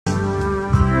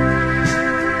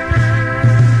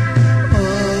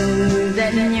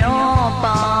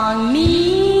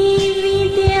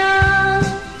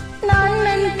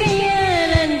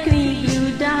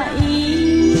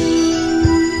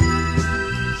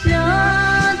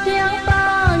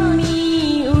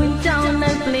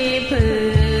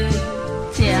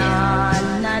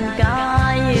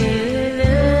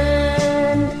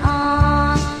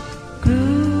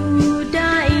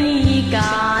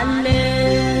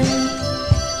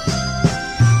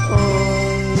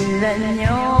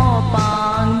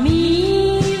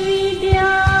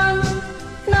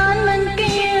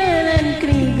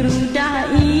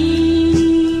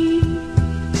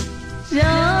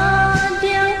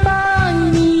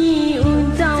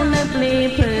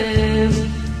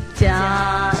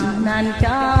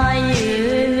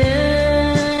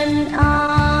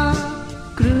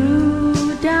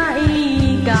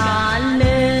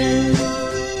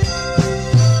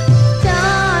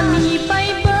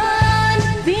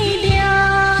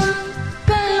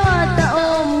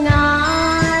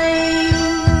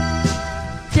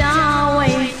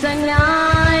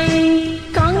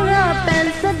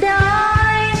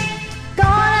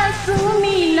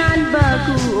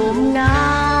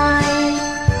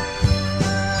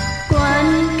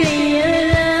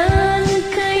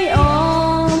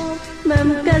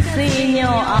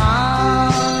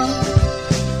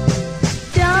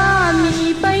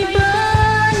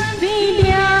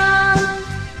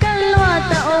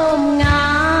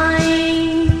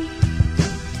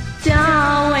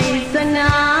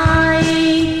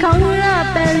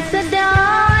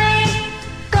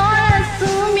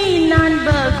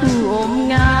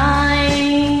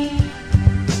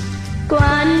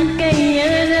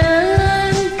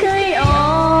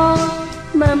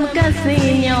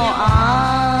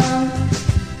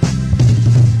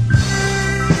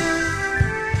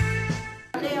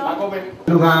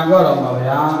ลูกหางก็ดอกมาเลย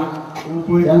อ่ะอุป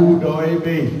ยอุโดย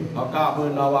ปีเอากาเพื่อ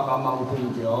นเราว่ากำมังถึง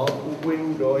เจียวอุปยอุ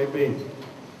โดยปี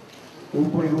อุ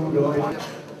ปยอุโดย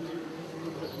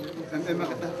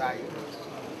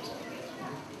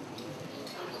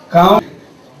เขา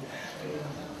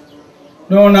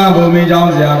โน่นน่ะผมมีเจ้า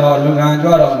เสียรอลูกหาง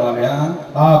ก็ดอกมาเลย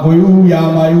อ่ะปุยอุยา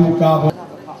มายุกา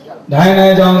ได้ใน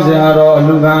เจ้าเสียรอ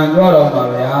ลูกหางก็ดอกมา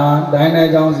เลยอ่ะได้ใน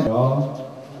เจ้าเสียรอ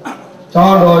เจ้า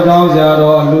โดเจ้าเสียร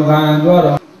อลูกหางก็ด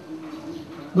อก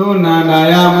ดูนานา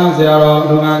ยามาเสียรอ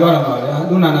ลูกหางก็ดอกมาเลยอ่ะ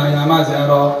ดูนานายามาเสีย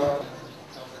รอ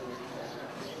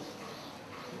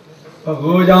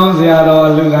กูเจ้าเสียรอ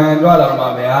ลูกหางก็ดอกมา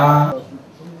เลยอ่ะ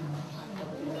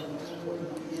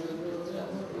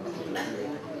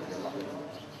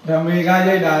ทำไมก็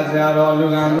ยังได้เสียรอลู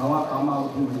กหางว่าเขามา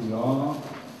พูดอยู่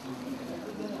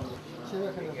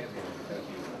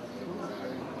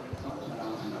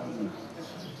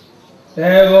แต่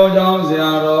กูเจ้าเสีย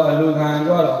รอลูกหาง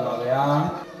ก็ดอกมาเลยอ่ะ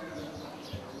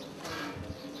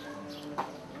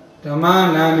ธรรมะ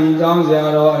นามีเจ้าเสีย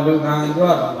รอลูกหางก็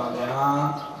ดอกมาเลยอ่ะ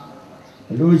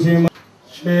ลูกชิม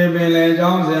เชื่อเป็นเลยเจ้า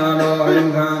เสียรอลูก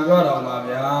หางก็ดอกมาเล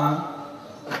ยอ่ะ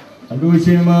ลูก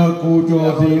ชิมกูโจ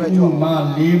สิอุมา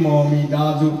ลีโมมีดา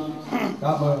สุ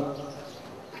กับ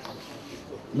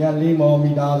ยาลีโม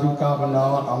มีดาสุกับนา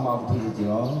วอามาพูดจริง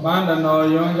บ้านนอ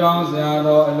ยงเจ้าเสียร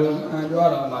อลูกหางก็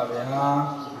ดอกมาเลยอ่ะ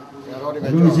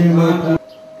ลูกชิม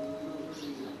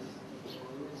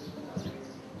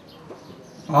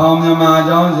เอาเงินมาเ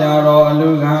จ้าเสียรอลู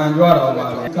กหางก็ดอกมา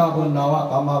เลยกับนาว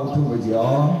อามาพูดจริ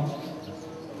ง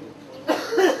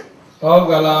โอ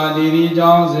กลาดีดีเจ้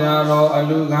าเสียรอ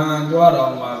ลูกหางก็ดอ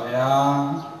กมาเลยอ่ะ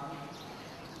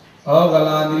โอกล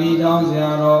าดีดีเจ้าเสีย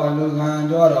รอลูกหาง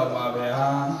ก็ดอกมาเลยอ่ะ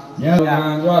ลูกหา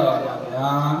งก็ดอกมาเลยอ่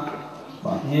ะ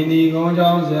ยินดีของเจ้า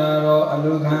เสียรอ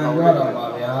ลูกหางก็ดอกมา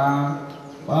เลยอ่ะ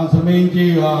ปันสมิงจี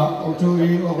วะอุชุย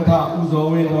อุกธาอุโส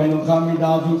เวโนนุคามิด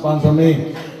าสุปันสมิง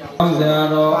เจ้าเสีย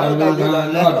รอลูกหาง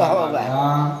ก็ดอกมาเลยอ่ะ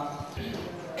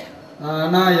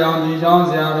นายองจีเจ้าเ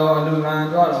สียรอลูกหาง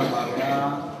ก็ดอกมาเลยอ่ะ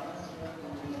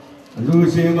ลูก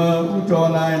ชิมอุจ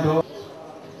โนายโด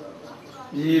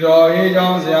ยีโรเอเจ้า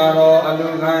เสียรอลู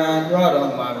กหางก็ดอ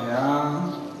กมาเลยอ่ะ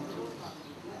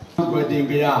กุฏิเ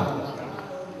บีย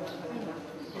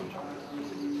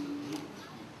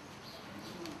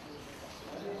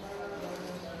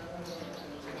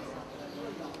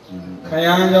ข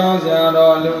ยันเจ้าเสียรอ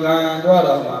ลูกหางก็ด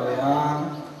อกมาเลยอ่ะ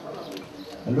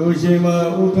ลูกชิม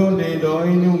อุทุนเดโด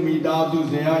อินุมิดาตุ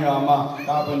เสียยามะก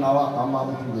าปนาวะกามา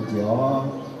บุตุเจียว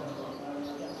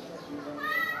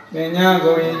เป็นญาโก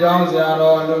ยิเจ้าเสียร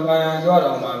อลูกหางก็ด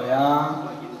อกมาเลยอ่ะ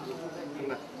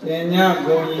เป็นญาโก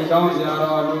ยิเจ้าเสียร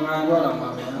อลูกหางก็ดอกมา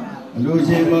เลยอ่ะลูก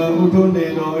ชิมอุทุนเด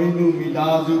โดอินุมิดา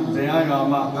ตุเสียยา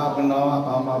มะกาปนาวะก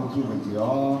ามาบุตุเจีย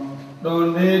วโดน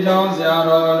เดเจ้าเสียร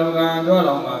อลูกหางก็ด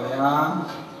อกมาเลยอ่ะ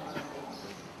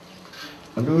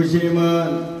ลูกชิม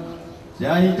ย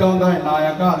าหิจงได้นาย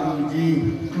กาลุจี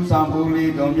ทุสัมภูริ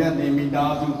ดมยันติมิดา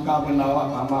สุกาปนาวะ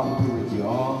กามาบุตุเจีย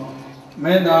วเม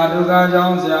ตตาดุกาเจ้า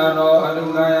เสียรอลู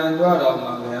กหางก็ดอกม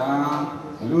าเลยอ่ะ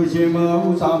ลูกชิมอุ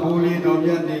สัมภูริดม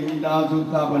ยันติมิดาสุ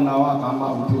กาปนาวะกามา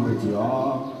บุตุเจียว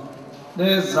เด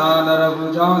สาดรบุ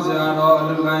เจ้าเสียรอ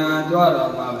ลูกหางก็ดอ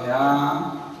กมาเลยอ่ะ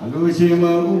လူရှင်မ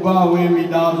ဥပဝေမိ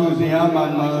သားစုဇေယမ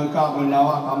န်မကဗနာဝ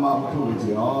ကမဝတ္ထု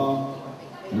ကြော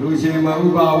လူရှင်မဥ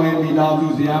ပဝေမိသားစု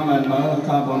ဇေယမန်မက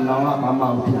ဗနာဝကမ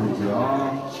ဝတ္ထုကြော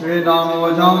ရွှေတောင်မော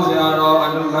ချောင်းဆရာတော်အ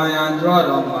လူခံရန်ကြွ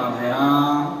တော်မှာဗျာ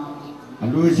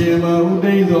လူရှင်မဥ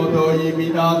ဒိဋ္ဌောတော်ဤမိ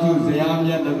သားစုဇေယမြ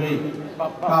တ်တပိ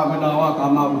ကဗနာဝက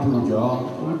မဝတ္ထုကြော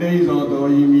ဥဒိဋ္ဌောတော်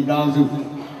ဤမိသားစု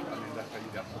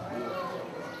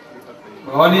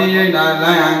ဘောဓိရိတ်တာလ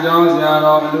မ်းဟန်ကျောင်းဆရာ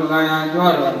တော်အလူခံရန်ကြွ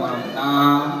တော်မှာ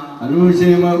အလူရှ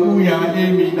င်မဥယံအေ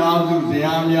မိသားစုဇေယ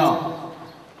မြောက်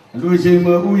အလူရှင်မ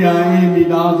ဥယံအေမိ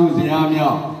သားစုဇေယ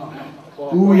မြောက်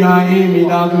ဥယံအေမိ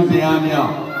သားစုဇေယမြော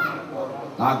က်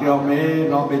ဒါပြောမယ်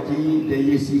တော့ပဲကြီးတေယ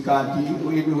စီကာတီဥ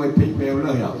ယျဝေဖိပေ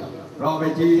လို့ရတော့ပဲ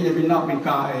ကြီးအပိနောက်ပိ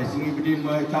ကာစီပတိ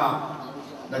မေကာ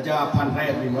ဒါကြဖန်ရဲ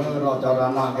ဒီမေရောတာရ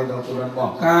နာကေတော့သူရပေါ့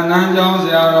ခန္ဓာကျောင်းဆ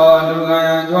ရာတော်အလူခံရ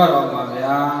န်ကြွတော်မှာ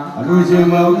ဗျာအလူရှင်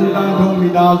မဥဒ္ဒံထုံးမိ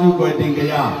သားစုကိုတင်ကြ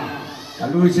ရအ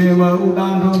လူရှင်မဥဒ္ဒံ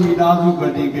ထုံးမိသားစုကို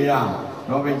တင်ကြရ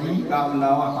တော့ပဲကြီးကာမနာ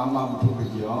ဝကာမမထု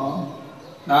ကြော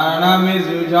သာရဏမိ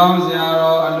စုကျောင်းဆရာ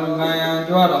တော်အလူခံရန်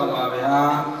ကြွတော်မှာဗျာ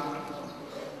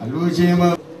အလူရှင်မ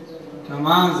ဓမ္မ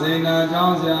စေနာကျော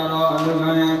င်းဆရာတော်အလူခံ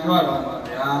ရန်ကြွတော်မှာ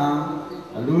ဗျာ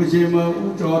အလူရှင်မဥ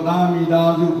ကျော်သားမိ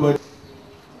သားစုကို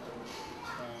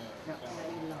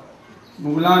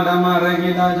မူလဓမ္မရဂိ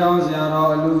တာကျောင်းဆရာတော်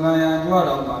အလူခံရန်ကြွ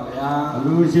တော်မှာဗျာအ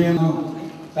လူရှင်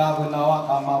သာဝနာဝ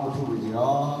ကာမဝတ္ထု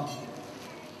ကြော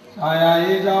အာယာ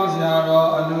ရေးကျောင်းဆရာတော်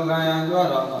အလူခံရန်ကြွ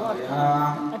တော်မှာဗျာ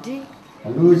အ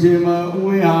လူရှင်မဥ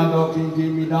ဝိဟာတော်ကိတိ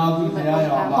မိသားစုဆရာ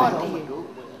တော်မှာ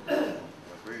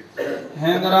ဟ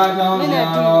င်္ဒရာကျောင်းဆရာ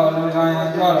တော်အလူခံရန်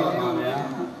ကြွတော်မှာဗျာ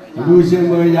အလူရှင်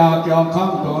မရာကြောင်းခ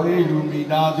န့်တော်၏လူမိ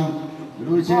သားစု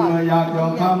လူရှင်မရာကြော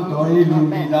င့်ခမ်းတော်၏လူ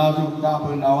မိသားစုကဗ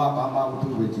နာဝကာမဝတ္ထု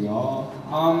ကြော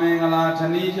အောင်မင်္ဂလာထ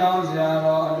ဏီကျောင်းဆရာ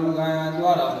တော်အလူခံရန်ကြွ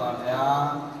တော်ပါဗျာ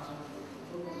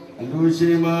အလူရှ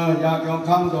င်မရာကြောင့်ခ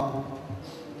မ်းတော်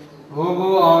ဘိုး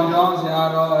ဘိုးအောင်ကျောင်းဆရာ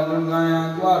တော်အလူခံရန်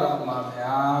ကြွတော်ပါ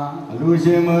ဗျာအလူရှ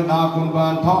င်မသာကွန်ပ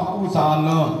န်ထောက်ဥစာ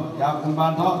နောရာကွန်ပ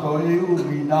န်ထောက်တော်၏ဥ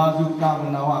မိသားစုကဗ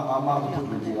နာဝကာမဝတ္ထု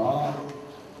ကြော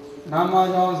နာမ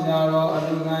ကျောင်းဆရာတော်အ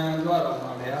လူခံရန်ကြွတော်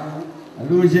ပါဗျာအ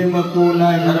လူရှင်မကို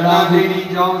နိုင်မိသားစု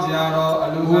ကျောင်းဆရာတော်အ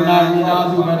လူကိုနိုင်မိသား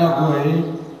စုမတော့ကိုယ်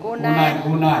ကိုနိုင်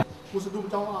ကိုစတူ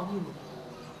ကျောင်းအောင်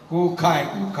ကိုခိုင်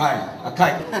အခို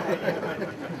င်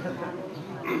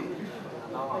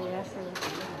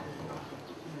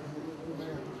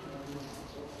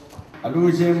အလူ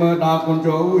ရှင်မသာကွန်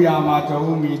ကျော်ဥယာမှာကျော်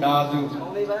ဥမိသားစု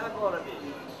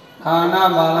ခန္ဓာ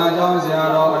ဘာလာကျောင်းဆရာ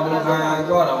တော်အလူခံရန်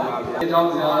ကြွတော်ပါဗျာကျောင်း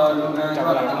ဆရာတော်အလူခံရန်ကြွ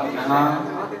တော်ပါဗျာ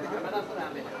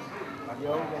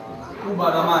ဥပါ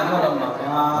ဒမကြောက်တော့မှာ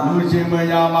ဗျာလူရှင်မ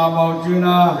ယာမှာပေါ့ကျွ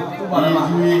နာဥပါဒမ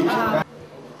ကျွေး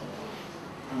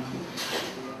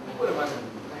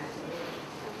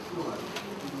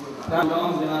တန်တော်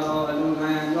ဆရာတော်အလူခံ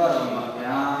ရကြောက်တော့မှာ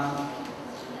ဗျာ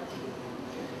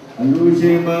အလူရှ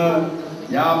င်မ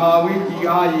ယာမာဝိတိ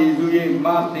အားယေစုရဲ့မ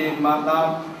တေမတာ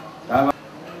ဒါပါ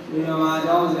ဒီမှာ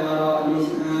ကျောင်းဆရာတော်အလူ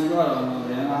ခံကြောက်တော့မှာ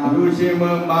ဗျာအလူရှင်မ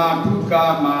မာထုကာ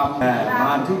မာမိုင်းကာ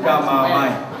ရု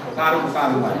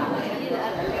မိုင်း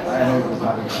I hope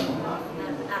so.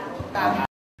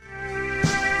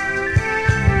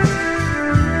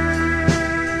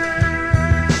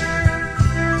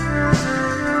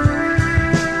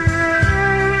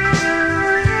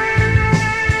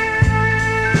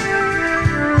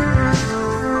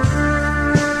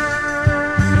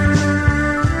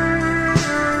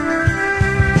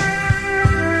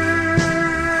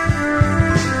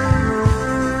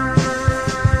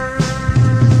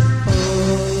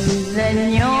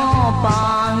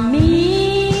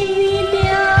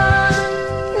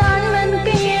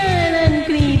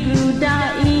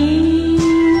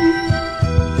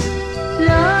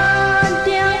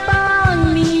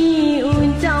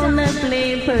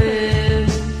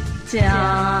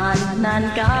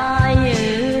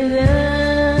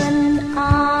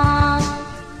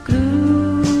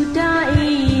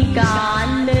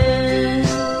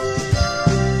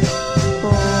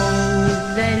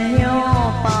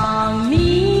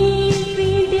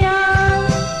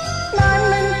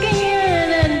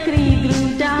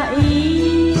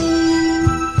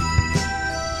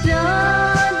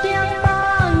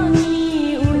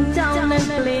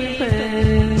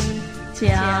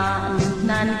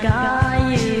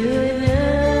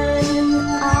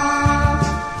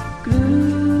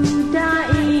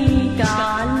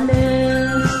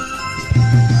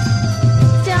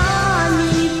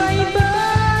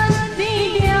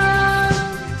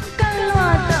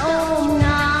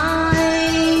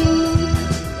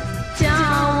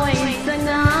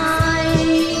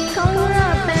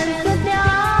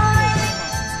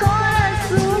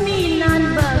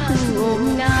 number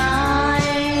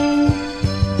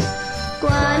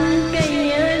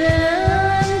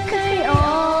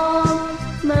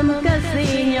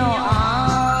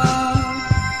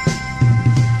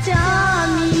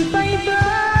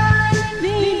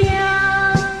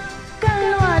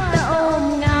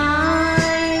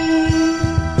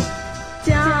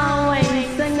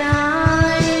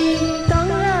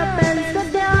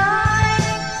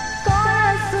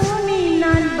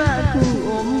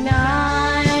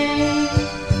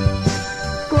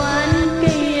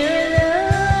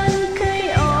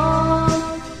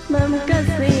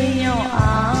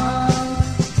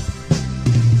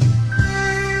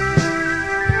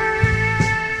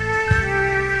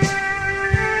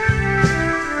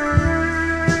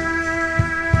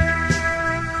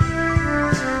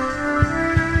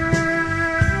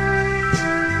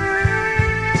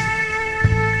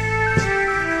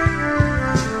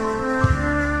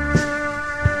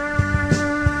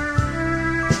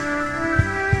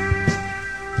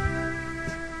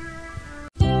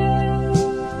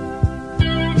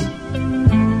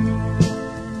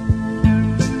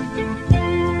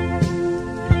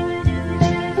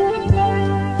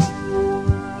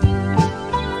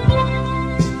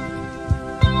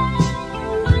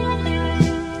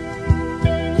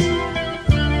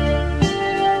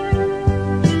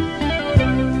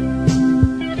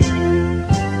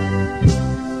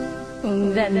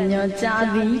cha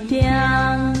vì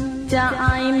thiang cha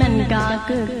ai mình cả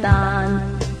cứ tàn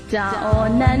cha ô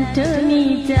nan thứ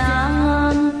mi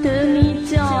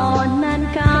cho nan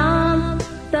cam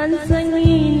tân sinh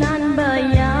mi nan bờ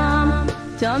yam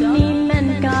cho mi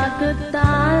mình cả cứ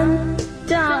tàn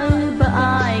cha bờ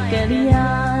ai cái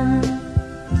rian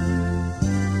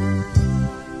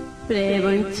pre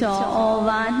với cho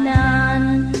và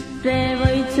nan pre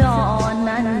với cho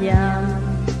nan yam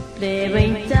pre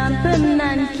với cham pem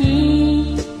nan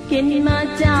ki kin ma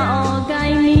cha o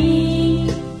gai ni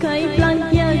khai plan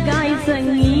kia gai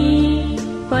sang ni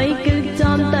phải cứ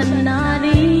chom tận na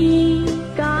đi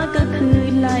cả khư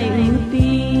lại ưu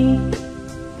ti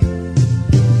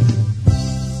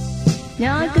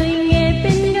nhà cười nghe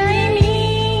bên gai ni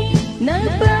nâng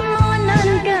bơm món ăn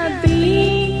cà phê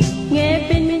nghe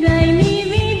bên gai ni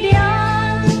video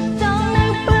trong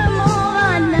nâng bơm món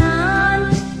ăn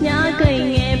ăn nhà cười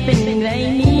nghe bên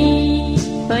gai ni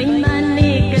phải man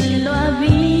đi cần loa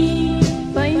vi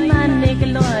phải man đi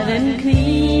cần loa rần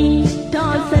khí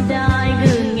đó sẽ đại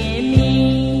gương nghe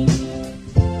mi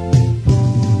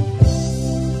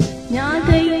nhà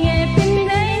cười nghe bên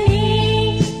gai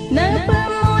ni nâng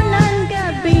bơm món ăn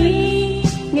cà phê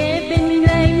nghe bên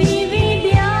gai ni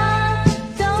video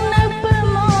trong nâng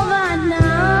bơm món ăn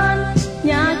ăn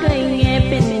nhà cười nghe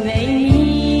bên gai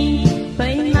ni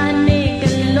phải man đi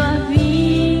cần loa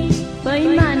vi phải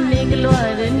man đi cần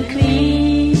loa rần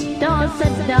khí đó sẽ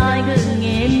đại gương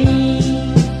nghe mi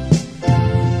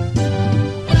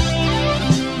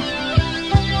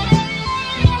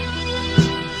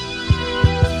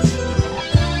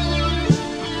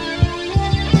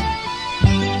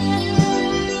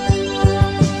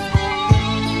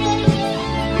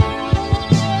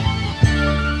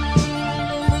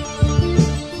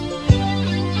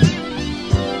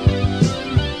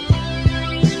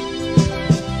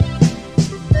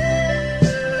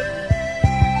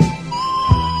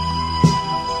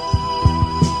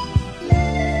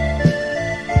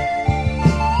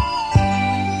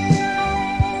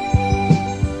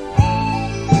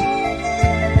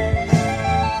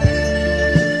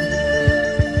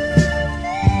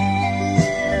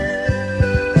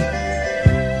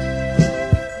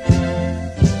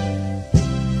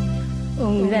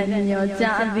nhỏ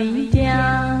cha vì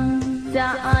thiang cha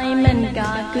ai mình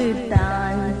cả cứ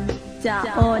tàn cha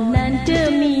ôn nan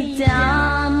đưa mi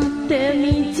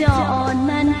cho ôn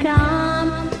nan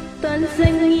cam tuần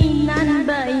sinh nghi nan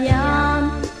bờ yam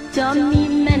cho mi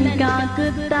mình cả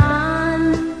cứ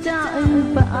tàn cha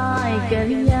bờ ai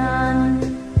cái yan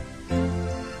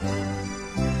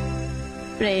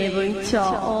pre với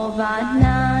cho và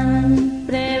nan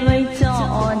pre với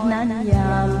cho nan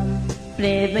yam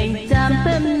pre với cham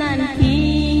pem nan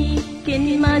ki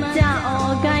kin ma cha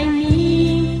o gai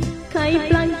ni khai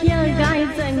plan kia gai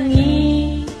sang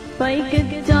ni phải cứ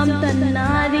chom tận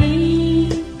na đi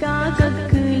cả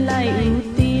cứ lại ưu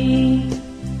ti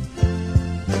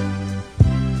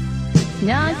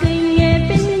nhà cười nghe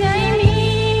bên gai ni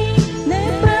nơi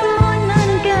bơm món ăn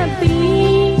cà phê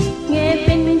nghe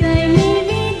bên gai ni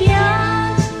video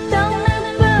trong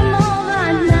nơi bơm món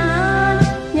ăn ăn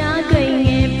nhà cười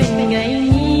nghe bên gai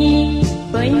ni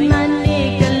với man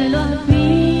đi cần loa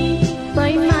vi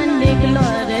với man đi cần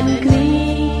loa rần khí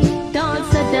đó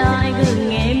sẽ đại gương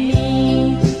nghe mi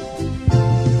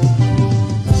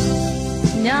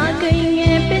nhà cười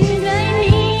nghe bên gai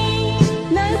ni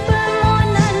nơi bơm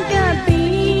món ăn cà phê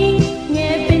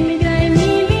nghe bên gai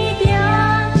ni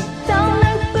video trong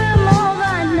nơi bơm món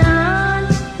ăn ăn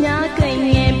nhà cười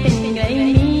nghe bên gai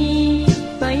ni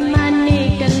với man đi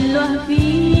cần loa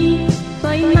vi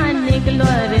với man đi cần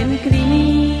loa rần khí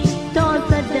đó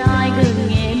sẽ đại gương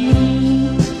nghe mi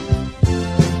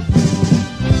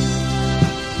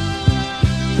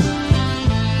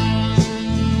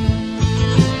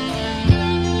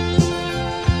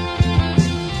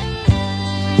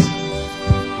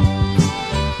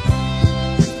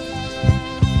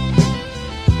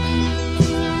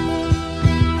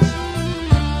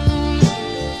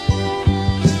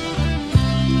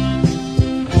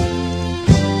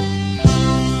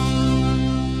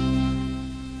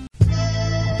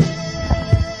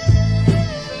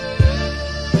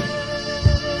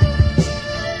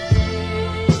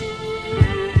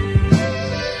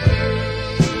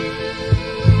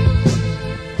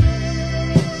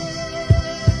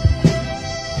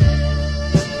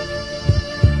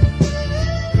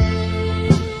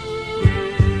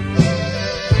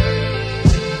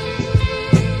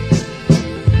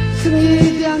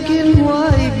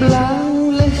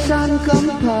blang lesan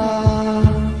kampa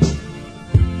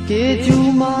ke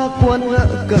cuma kuan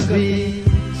kabi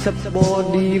sab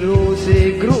body rose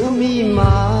gru mi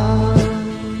ma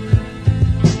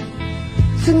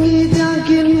nghi đang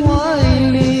kiên hoài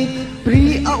lì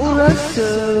pri áo rớt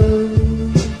sờ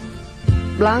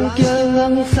blang kia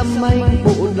ngang sâm anh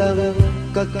bộ đằng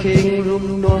các khen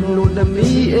rum non nụ đam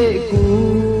mi e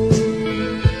cuốn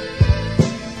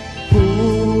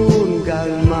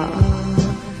gàng mã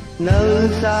nơi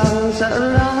sang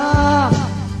sợ ra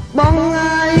bóng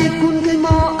ai cuốn cây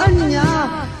mò ăn nhà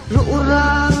rượu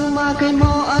rang mà cây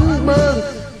mò ăn bơm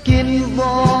kiên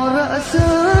vò rỡ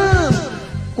sớm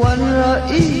quan rỡ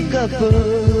ý cà phê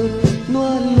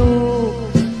nua lô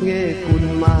nghe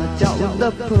cuốn mà chậu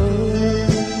đập phơ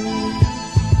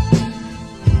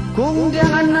cũng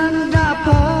đang ăn đạp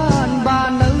hơn bà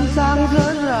nâng sang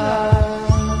rỡ ra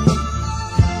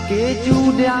kế chú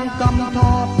đang cầm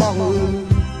tho bỏng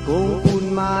cũng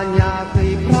cuốn mà nhà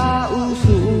cây pha ưu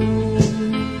sụ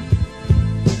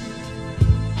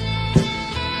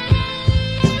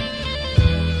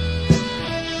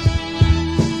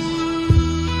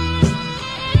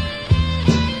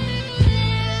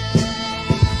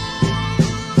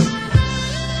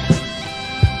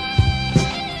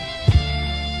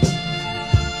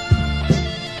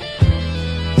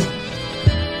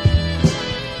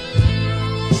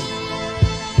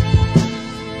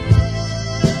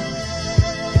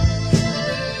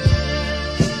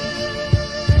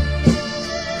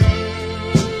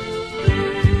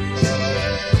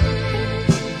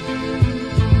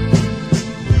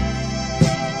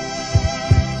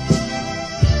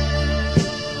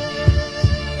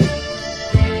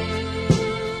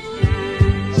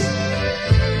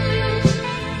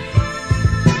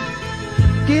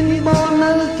kiên bò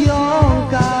nơ kiong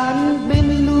can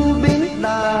bên lu bên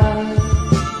đàn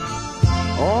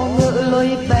o ngỡ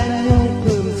lối tên nhung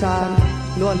phơm sàn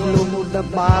luôn lùng đập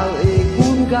bao e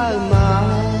cuốn gai mà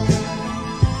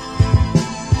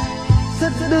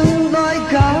rất đừng đói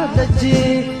cá đã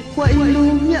chê quay lu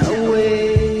nhậu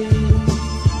về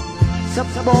sắp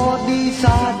bò đi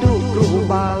xa đủ rượu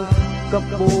bao cặp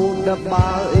bồ đập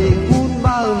bao e cuốn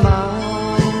bao mà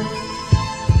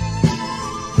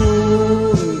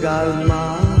gào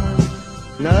mà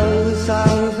nơi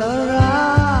sang giờ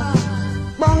ra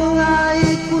bóng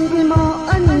ai cuốn cái mò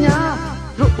ăn nhà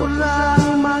rượu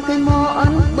rang mà cái mò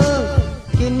ăn bơ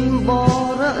kiên bò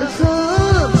rỡ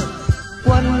sớm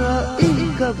quan rỡ ý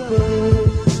cà phê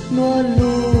nua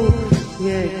lu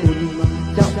nghe cuốn mà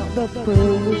chọc đập phơ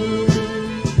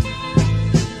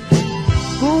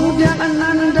cũng đang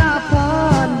ăn đã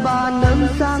phan bà nâng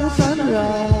sang giờ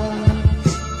ra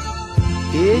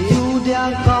kế chú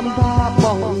đang cầm pha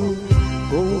bỏng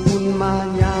cùng cuốn mà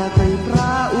nhà cây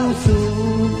pra u su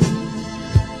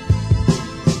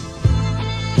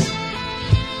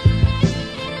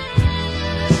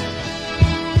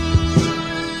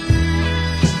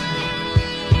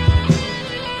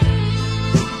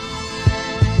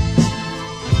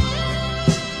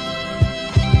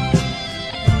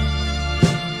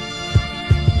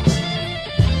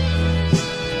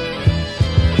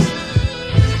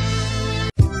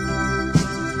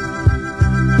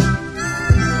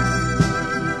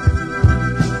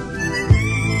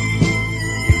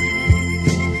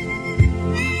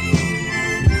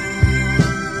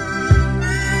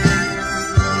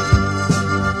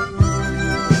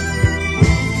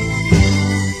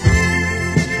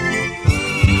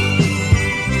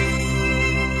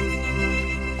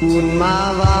cuốn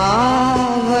mà vá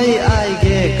với ai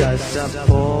ghé cả sập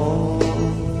phố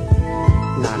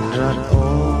nàn rất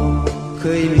ô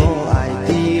khơi mô ai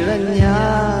tì răn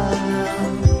nhá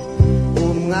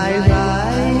ngài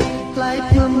gái lại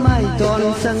thơm mai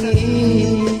toàn sang ý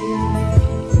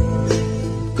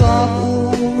có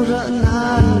u rỡ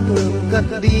nan thường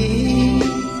cất đi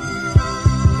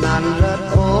nàn rất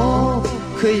ô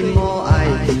khơi mô ai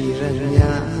tì răn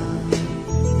nhá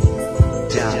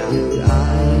chả ư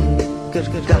ai cất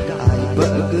cất ai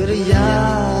vợ cứ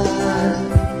ya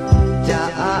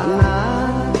chả na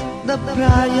đập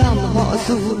ra yam họ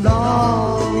su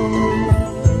đó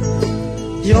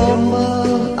yo mơ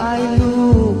ai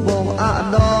lu bỏ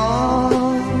đó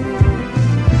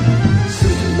sự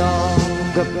đó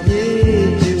gặp nhé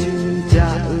chừng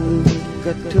chả ư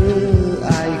cất thư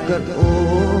ai cất ô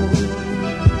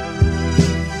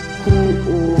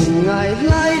khu ngài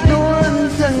lại đón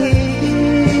sang ý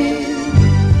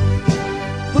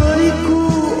với khu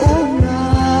ôm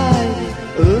ngài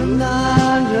ở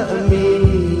nan rợ mi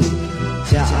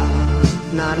chả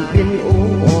nan bên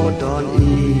ô đòn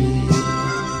y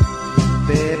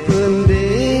về phương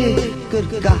đế cất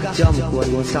các trong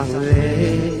quần sang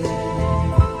rê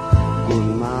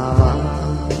cùng mà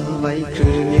vay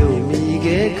khứ nhiều mi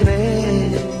ghé khế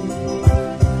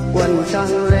quần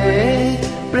sang rê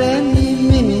premi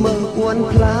min mơ quần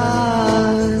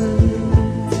plan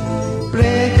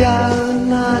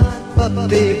Preganat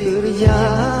pati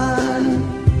kerjaan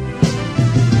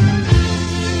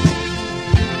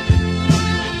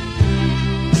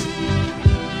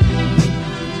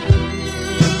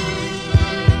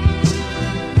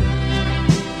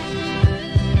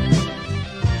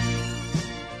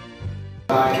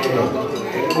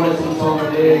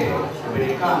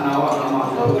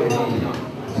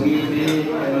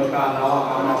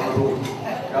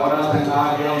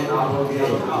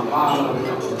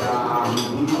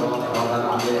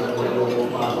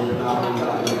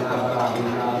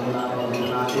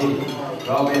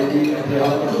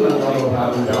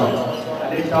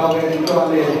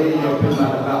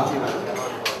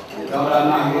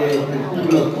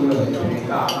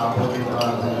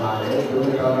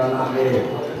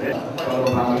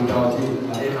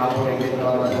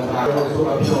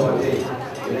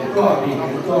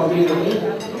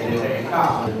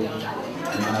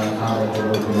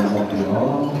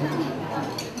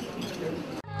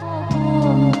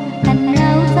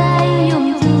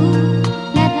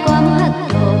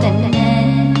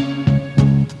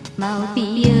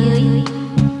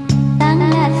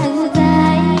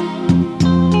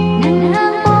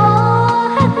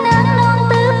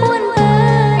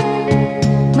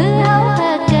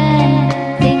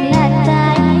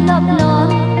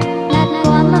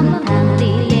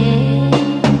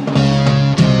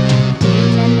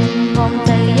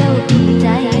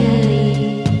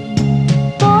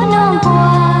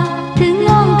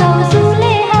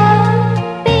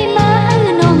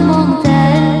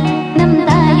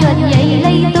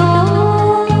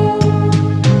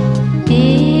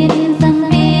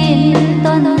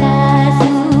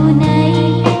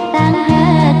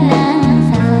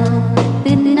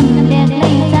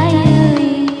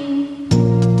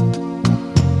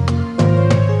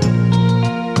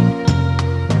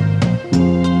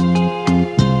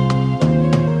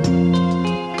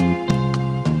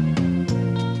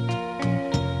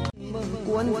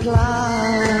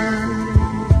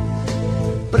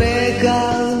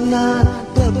Preganat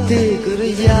pati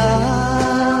kerjaan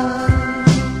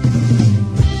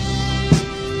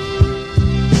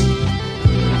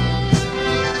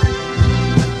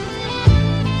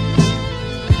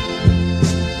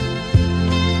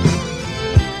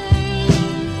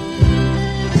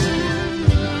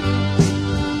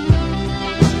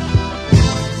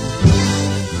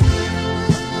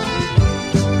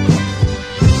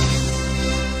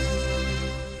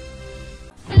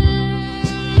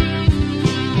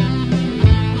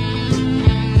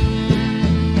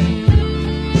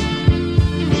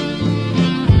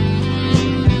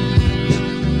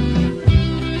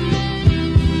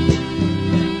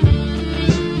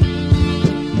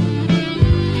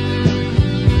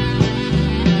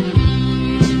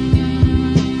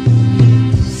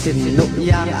Xin nụ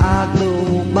giang ác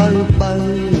lưu bơ bơ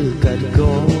cật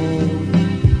cô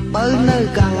bơ nơi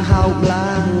càng hào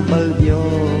lang bơ vô